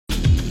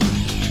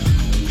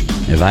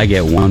If I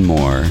get one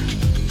more,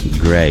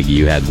 Greg,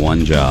 you had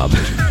one job.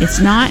 It's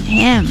not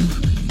him.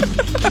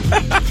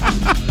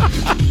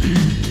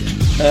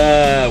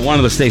 One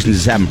of the stations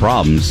is having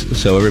problems,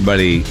 so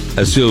everybody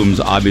assumes,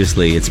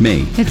 obviously, it's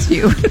me. It's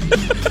you.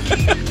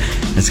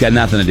 It's got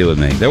nothing to do with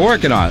me. They're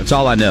working on it. It's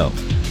all I know.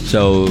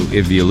 So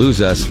if you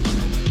lose us,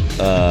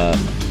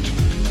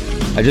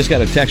 I just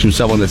got a text from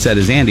someone that said,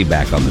 is Andy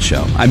back on the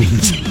show? I mean,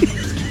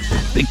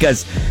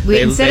 because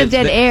instead of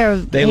dead air,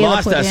 they Halo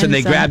lost put us in and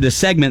they some- grabbed a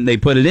segment and they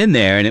put it in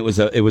there, and it was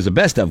a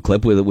best of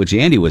clip with which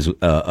Andy was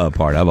a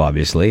part of,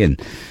 obviously. And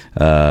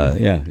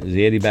is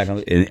Andy back on?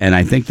 And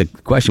I think the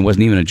question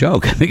wasn't even a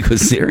joke. I think it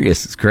was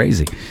serious. It's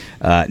crazy.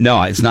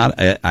 No, it's not.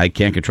 I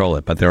can't control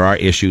it, but there are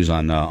issues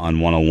on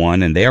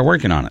 101, and they are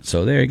working on it.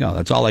 So there you go.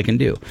 That's all I can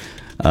do.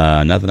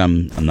 Nothing.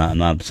 I'm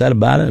not upset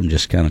about it. I'm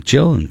just kind of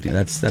chill, and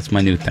that's my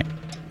new thing.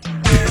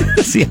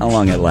 See how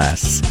long it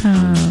lasts.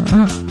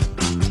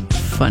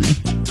 Funny.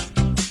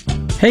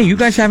 Hey, you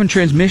guys having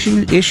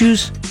transmission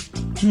issues?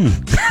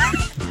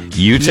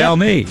 You tell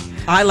me.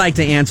 I like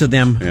to answer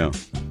them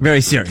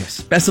very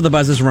serious. Best of the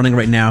Buzz is running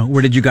right now.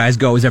 Where did you guys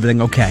go? Is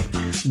everything okay?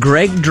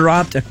 Greg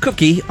dropped a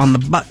cookie on the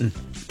button.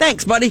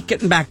 Thanks, buddy.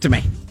 Getting back to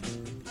me.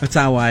 That's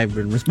how I've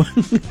been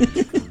responding.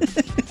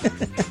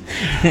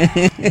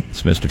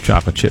 It's Mr.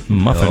 Chocolate Chip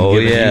Muffin. Oh,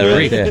 giving yeah, you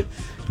right there.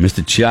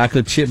 Mr.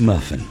 Chocolate Chip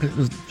Muffin.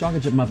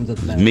 Chocolate chip muffins at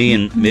the back.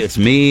 It's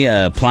me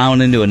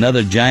plowing into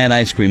another giant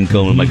ice cream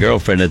cone with my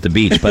girlfriend at the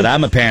beach, but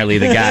I'm apparently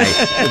the guy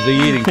with the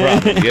eating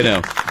problem, you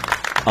know.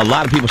 A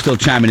lot of people still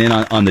chiming in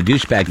on the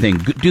douchebag thing.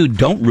 Dude,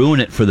 don't ruin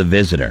it for the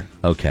visitor.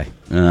 Okay.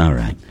 All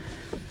right.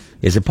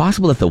 Is it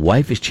possible that the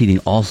wife is cheating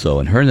also,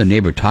 and her and the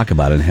neighbor talk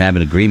about it and have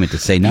an agreement to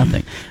say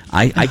nothing?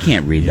 I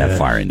can't read that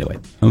far into it.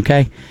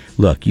 Okay?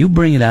 Look, you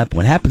bring it up.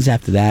 What happens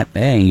after that, it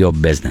ain't your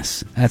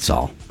business. That's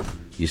all.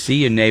 You see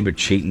your neighbor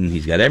cheating.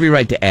 He's got every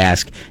right to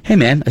ask, hey,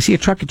 man, I see a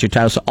truck at your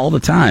house all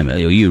the time. Are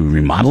you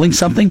remodeling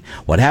something?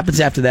 What happens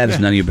after that is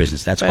none of your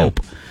business. That's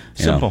Hope.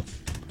 Simple.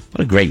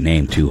 What a great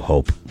name, too,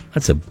 Hope.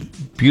 That's a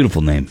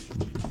beautiful name.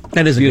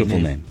 That is a Beautiful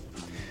good name.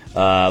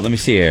 Let me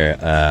see here.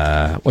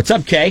 What's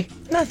up, Kay?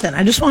 Nothing.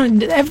 I just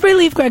wanted everybody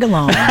leave Greg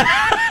alone.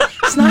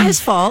 It's not his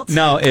fault.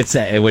 No, it's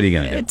what are you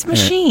going to do? It's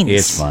machines.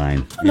 It's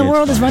fine. The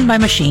world is run by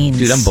machines.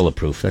 Dude, I'm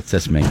bulletproof.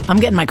 That's me. I'm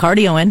getting my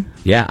cardio in.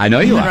 Yeah, I know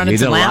you I'm are. running You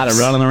did a some lot of laps.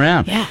 running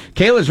around. Yeah.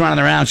 Kayla's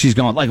running around. She's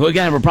going, like, we're going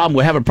to have a problem.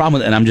 We have a problem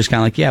with it. And I'm just kind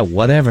of like, yeah,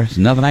 whatever. There's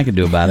nothing I can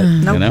do about it.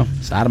 Nope. You know?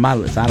 It's out of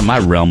my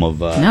realm of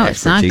No,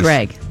 it's not expertise.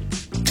 Greg.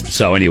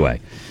 So anyway,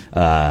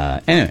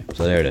 so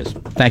there it is.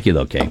 Thank you,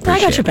 though, Kay. I got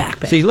Appreciate your it. back,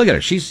 babe. See, look at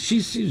her.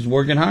 She's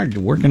working hard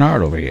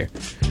over here.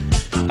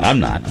 I'm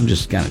not. I'm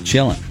just kind of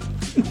chilling,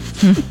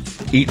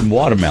 eating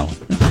watermelon.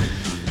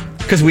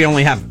 Because we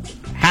only have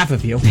half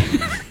of you.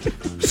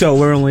 So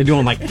we're only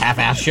doing like a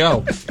half-ass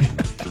show.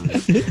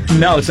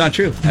 No, it's not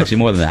true. Actually,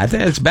 more than that. I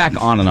think it's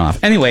back on and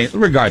off. Anyway,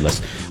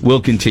 regardless,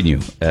 we'll continue.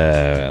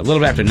 A little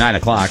bit after 9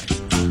 o'clock,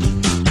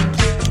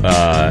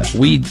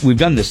 we've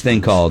done this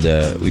thing called,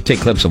 we take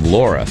clips of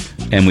Laura,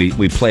 and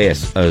we play a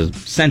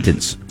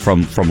sentence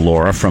from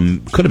Laura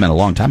could have been a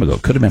long time ago,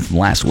 could have been from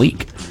last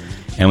week.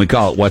 And we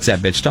call it, What's That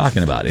Bitch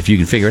Talking About? If you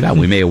can figure it out,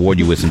 we may award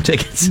you with some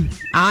tickets.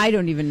 I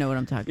don't even know what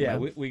I'm talking Yeah,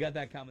 about. we got that comment.